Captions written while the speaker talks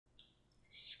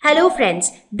Hello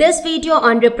friends, this video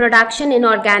on reproduction in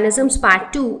organisms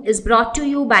part 2 is brought to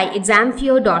you by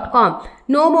examfear.com.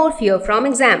 No more fear from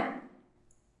exam.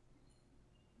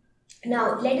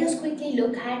 Now let us quickly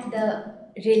look at the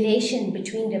relation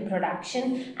between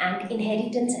reproduction and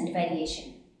inheritance and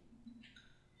variation.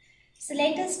 So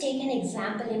let us take an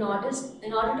example in order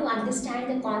to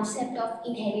understand the concept of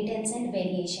inheritance and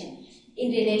variation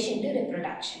in relation to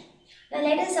reproduction. Now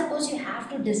let us suppose you have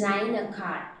to design a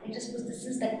car. Let us suppose this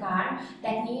is the car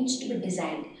that needs to be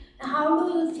designed. Now how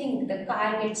do you think the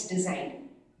car gets designed?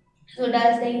 So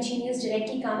does the engineers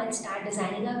directly come and start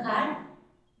designing a car?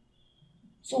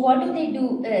 So what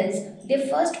do is they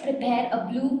first prepare a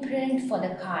blueprint for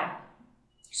the car.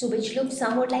 So which looks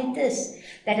somewhat like this.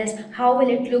 That is, how will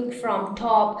it look from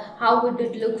top? How would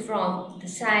it look from the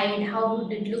side? How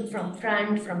would it look from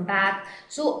front, from back?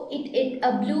 So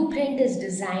a blueprint is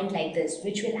designed like this,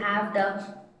 which will have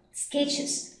the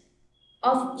sketches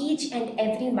of each and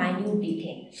every minute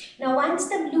detail. Now once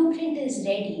the blueprint is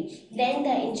ready, then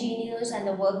the engineers and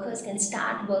the workers can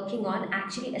start working on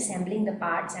actually assembling the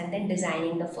parts and then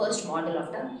designing the first model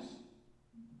of the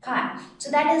car.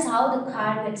 So that is how the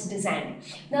car gets designed.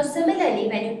 Now similarly,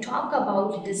 when you talk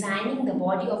about designing the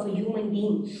body of a human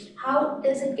being, how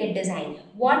does it get designed?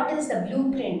 What is the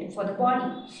blueprint for the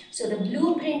body? So the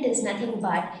blueprint is nothing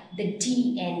but the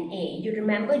DNA. You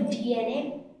remember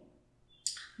DNA?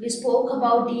 We spoke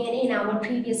about DNA in our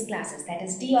previous classes, that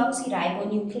is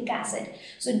deoxyribonucleic acid.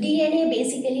 So DNA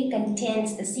basically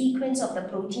contains the sequence of the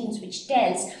proteins which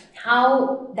tells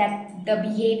how that the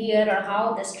behavior or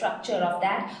how the structure of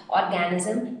that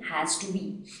organism has to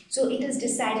be. So it is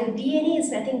decided, DNA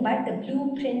is nothing but the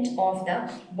blueprint of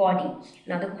the body.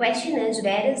 Now the question is,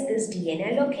 where is this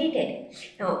DNA located?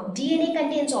 Now DNA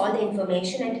contains all the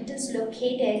information and it is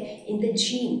located in the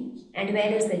gene. And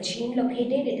where is the gene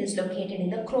located? It is located in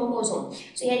the chromosome.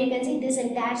 So here you can see this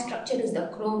entire structure is the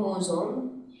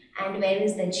chromosome. And where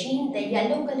is the gene? The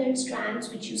yellow colored strands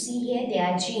which you see here, they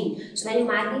are gene. So when you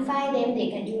magnify them,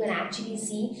 you can actually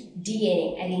see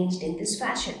DNA arranged in this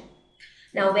fashion.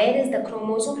 Now where is the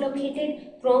chromosome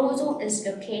located? Chromosome is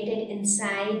located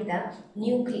inside the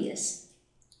nucleus.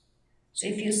 So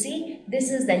if you see,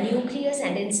 this is the nucleus,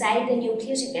 and inside the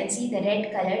nucleus you can see the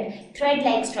red colored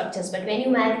thread-like structures. But when you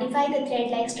magnify the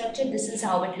thread-like structure, this is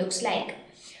how it looks like.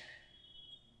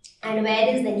 And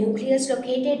where is the nucleus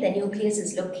located? The nucleus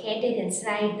is located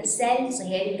inside the cell. So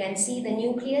here you can see the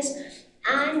nucleus,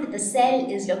 and the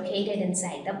cell is located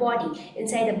inside the body. In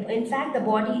fact, the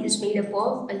body is made up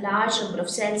of a large number of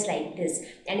cells like this.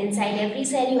 And inside every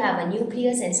cell you have a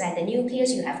nucleus. Inside the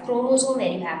nucleus you have chromosome,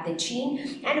 where you have the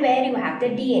gene, and where you have the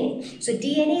DNA. So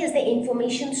DNA is the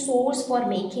information source for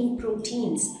making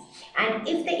proteins. And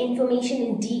if the information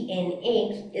in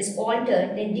DNA is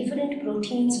altered, then different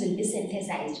proteins will be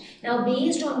synthesized. Now,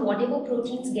 based on whatever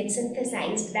proteins get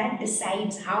synthesized, that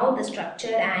decides how the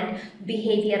structure and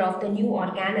behavior of the new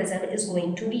organism is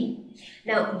going to be.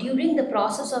 Now, during the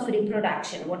process of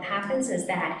reproduction, what happens is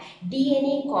that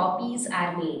DNA copies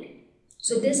are made.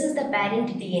 So this is the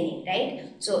parent DNA,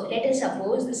 right? So let us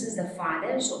suppose this is the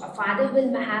father. So a father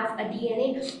will have a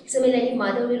DNA. Similarly,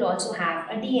 mother will also have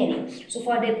a DNA. So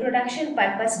for reproduction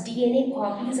purpose, DNA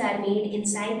copies are made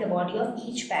inside the body of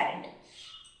each parent.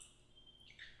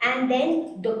 And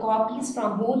then the copies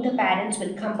from both the parents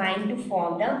will combine to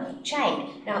form the child.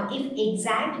 Now, if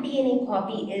exact DNA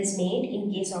copy is made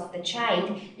in case of the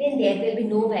child, then there will be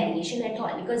no variation at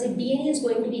all. Because if DNA is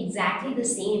going to be exactly the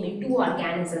same in two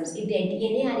organisms, if their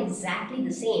DNA are exactly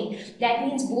the same, that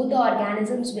means both the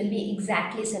organisms will be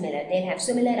exactly similar. They'll have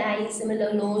similar eyes,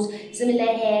 similar nose,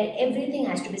 similar hair, everything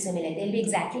has to be similar. They'll be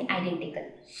exactly identical.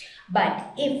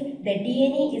 But if the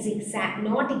DNA is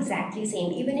not exactly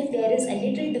same, even if there is a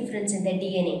little difference in the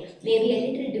DNA, maybe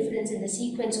a little difference in the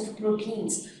sequence of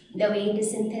proteins, the way it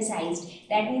is synthesized,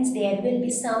 that means there will be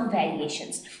some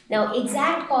variations. Now,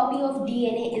 exact copy of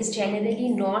DNA is generally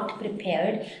not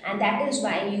prepared, and that is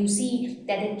why you see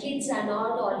that the kids are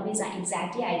not always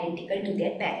exactly identical to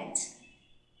their parents.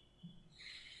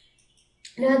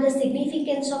 Now, the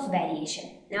significance of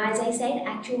variation. Now, as I said,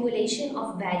 accumulation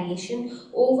of variation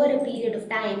over a period of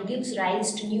time gives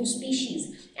rise to new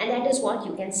species, and that is what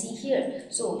you can see here.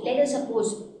 So, let us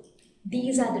suppose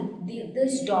these are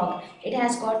this dog. It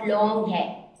has got long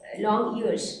hair, long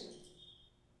ears.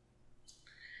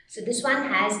 So, this one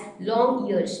has long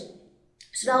ears.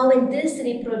 So now when this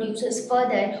reproduces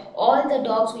further, all the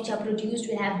dogs which are produced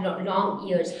will have long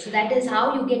ears. So that is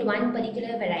how you get one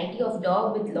particular variety of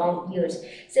dog with long ears.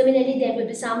 Similarly, there will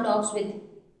be some dogs with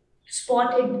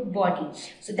spotted body.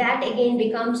 So that again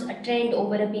becomes a trend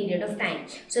over a period of time.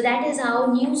 So that is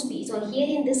how new species. So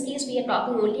here in this case we are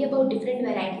talking only about different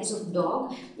varieties of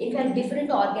dog. In fact,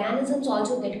 different organisms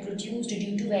also get produced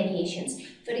due to variations.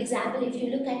 For example, if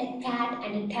you look at a cat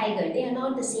and a tiger, they are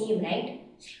not the same, right?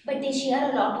 But they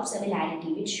share a lot of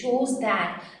similarity, which shows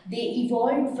that they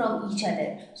evolved from each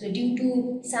other. So due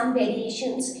to some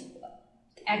variations,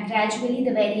 and gradually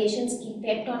the variations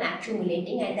kept on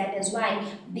accumulating, and that is why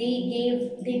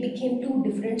they became two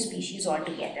different species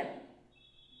altogether.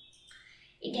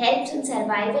 It helps in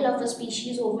survival of a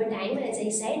species over time, as I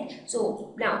said.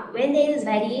 So now when there is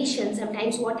variation,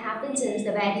 sometimes what happens is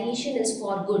the variation is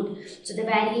for good. So the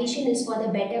variation is for the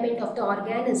betterment of the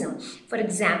organism. For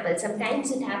example, sometimes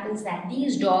it happens that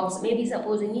these dogs, maybe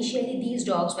suppose initially these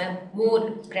dogs were more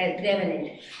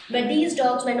prevalent, but these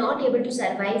dogs were not able to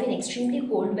survive in extremely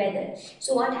cold weather.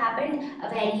 So what happened? A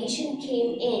variation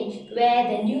came in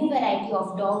where the new variety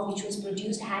of dog which was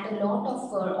produced had a lot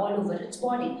of fur all over its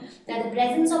body. Now the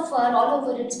presence of fur all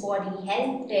over its body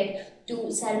helped it to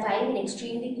survive in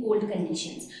extremely cold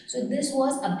conditions. So this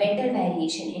was a better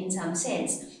variation in some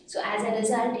sense. So as a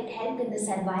result, it helped in the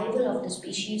survival of the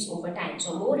species over time.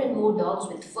 So more and more dogs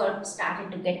with fur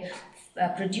started to get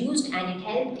produced, and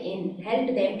it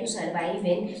helped them to survive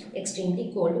in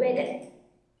extremely cold weather.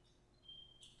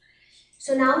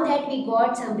 So now that we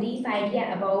got some brief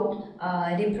idea about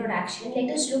reproduction,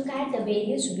 let us look at the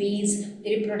various ways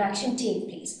the reproduction takes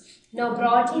place. Now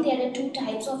broadly there are two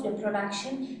types of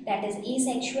reproduction, that is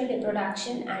asexual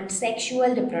reproduction and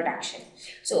sexual reproduction.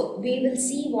 So we will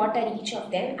see what are each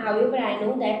of them. However, I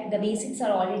know that the basics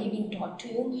are already being taught to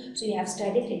you, so you have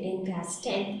studied it in class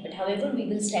 10, but however we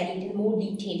will study it in more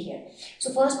detail here.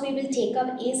 So first we will take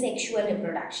up asexual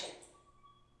reproduction.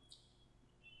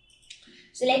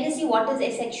 So let us see what is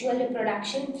asexual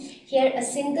reproduction. Here a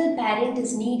single parent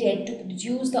is needed to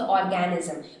produce the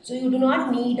organism. So you do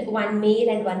not need one male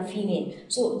and one female.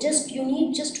 So you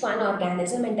need just one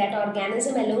organism, and that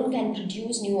organism alone can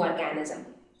produce new organism.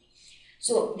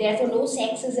 So therefore no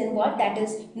sex is involved, that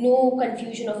is no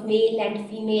confusion of male and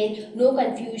female, no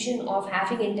confusion of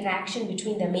having interaction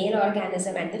between the male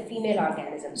organism and the female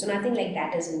organism. So nothing like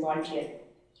that is involved here.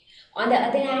 On the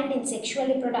other hand, in sexual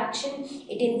reproduction,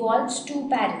 it involves two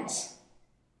parents.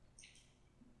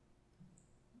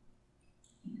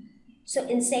 So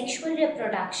in sexual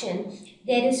reproduction,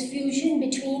 there is fusion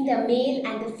between the male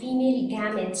and the female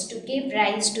gametes to give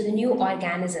rise to the new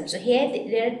organism. So here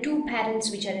there are two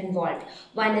parents which are involved.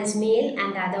 One is male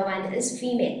and the other one is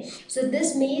female. So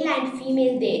this male and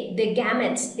female, the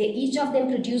gametes, each of them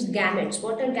produce gametes.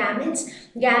 What are gametes?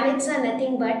 Gametes are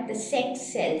nothing but the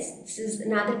sex cells. This is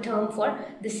another term for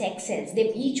the sex cells.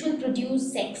 They each will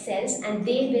produce sex cells, and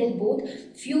they will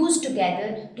both fuse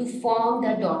together to form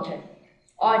the daughter,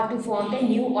 or to form the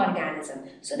new organism.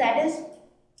 So that is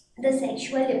the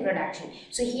sexual reproduction.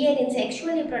 So here in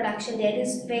sexual reproduction, there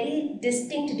is very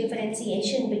distinct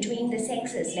differentiation between the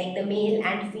sexes, like the male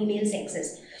and female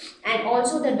sexes. And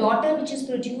also the daughter which is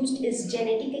produced is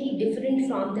genetically different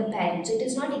from the parents. So it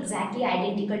is not exactly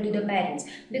identical to the parents,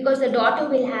 because the daughter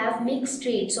will have mixed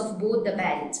traits of both the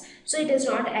parents. So it is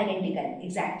not identical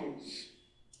exactly.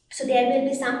 So there will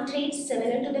be some traits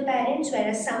similar to the parents,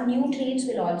 whereas some new traits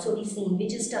will also be seen,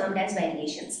 which is termed as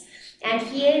variations. And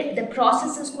here the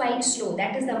process is quite slow,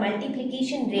 that is the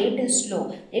multiplication rate is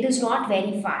slow, it is not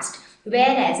very fast.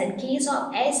 Whereas in case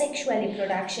of asexual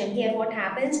reproduction, here what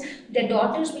happens, the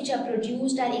daughters which are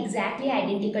produced are exactly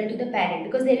identical to the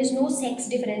parent, because there is no sex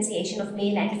differentiation of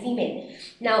male and female.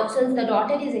 Now since the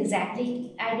daughter is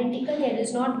exactly identical, there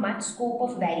is not much scope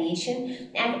of variation,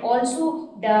 and also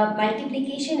the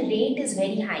multiplication rate is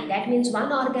very high. That means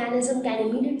one organism can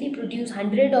immediately produce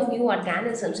 100 of new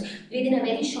organisms within a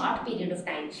very short period of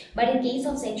time. But in case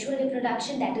of sexual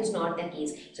reproduction, that is not the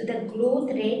case. So the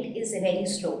growth rate is very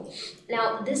slow.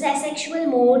 Now this asexual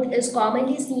mode is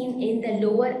commonly seen in the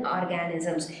lower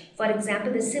organisms. For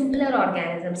example, the simpler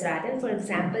organisms rather. For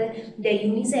example, the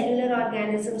unicellular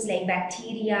organisms like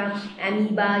bacteria,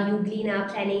 amoeba, euglena,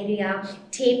 planaria,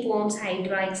 tapeworms,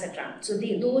 hydra, etc. So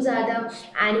those are the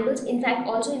animals. In fact,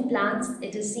 also in plants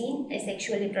it is seen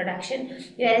asexual reproduction,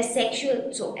 whereas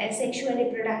asexual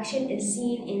reproduction is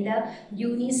seen in the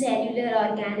unicellular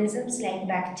organisms like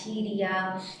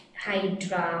bacteria,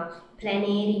 hydra,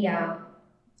 planaria.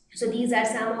 So these are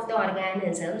some of the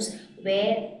organisms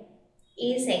where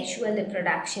asexual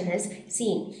reproduction is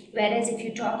seen. Whereas if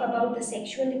you talk about the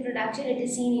sexual reproduction, it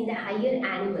is seen in the higher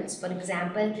animals. For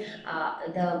example,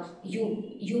 the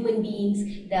human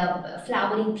beings, the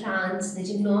flowering plants, the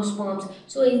gymnosperms.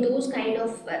 So in those kind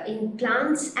of, in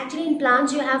plants, actually in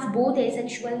plants you have both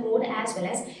asexual mode as well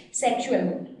as sexual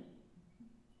mode.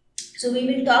 So we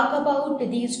will talk about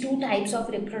these two types of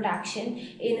reproduction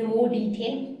in more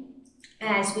detail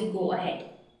as we go ahead.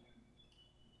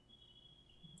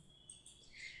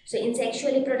 So in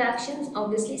sexual reproductions,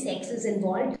 obviously sex is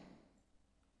involved.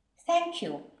 Thank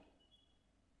you.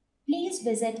 Please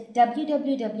visit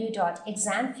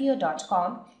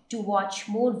www.examfear.com to watch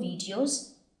more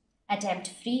videos,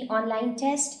 attempt free online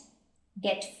test,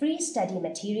 get free study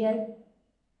material,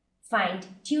 find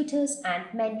tutors and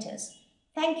mentors.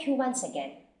 Thank you once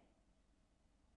again.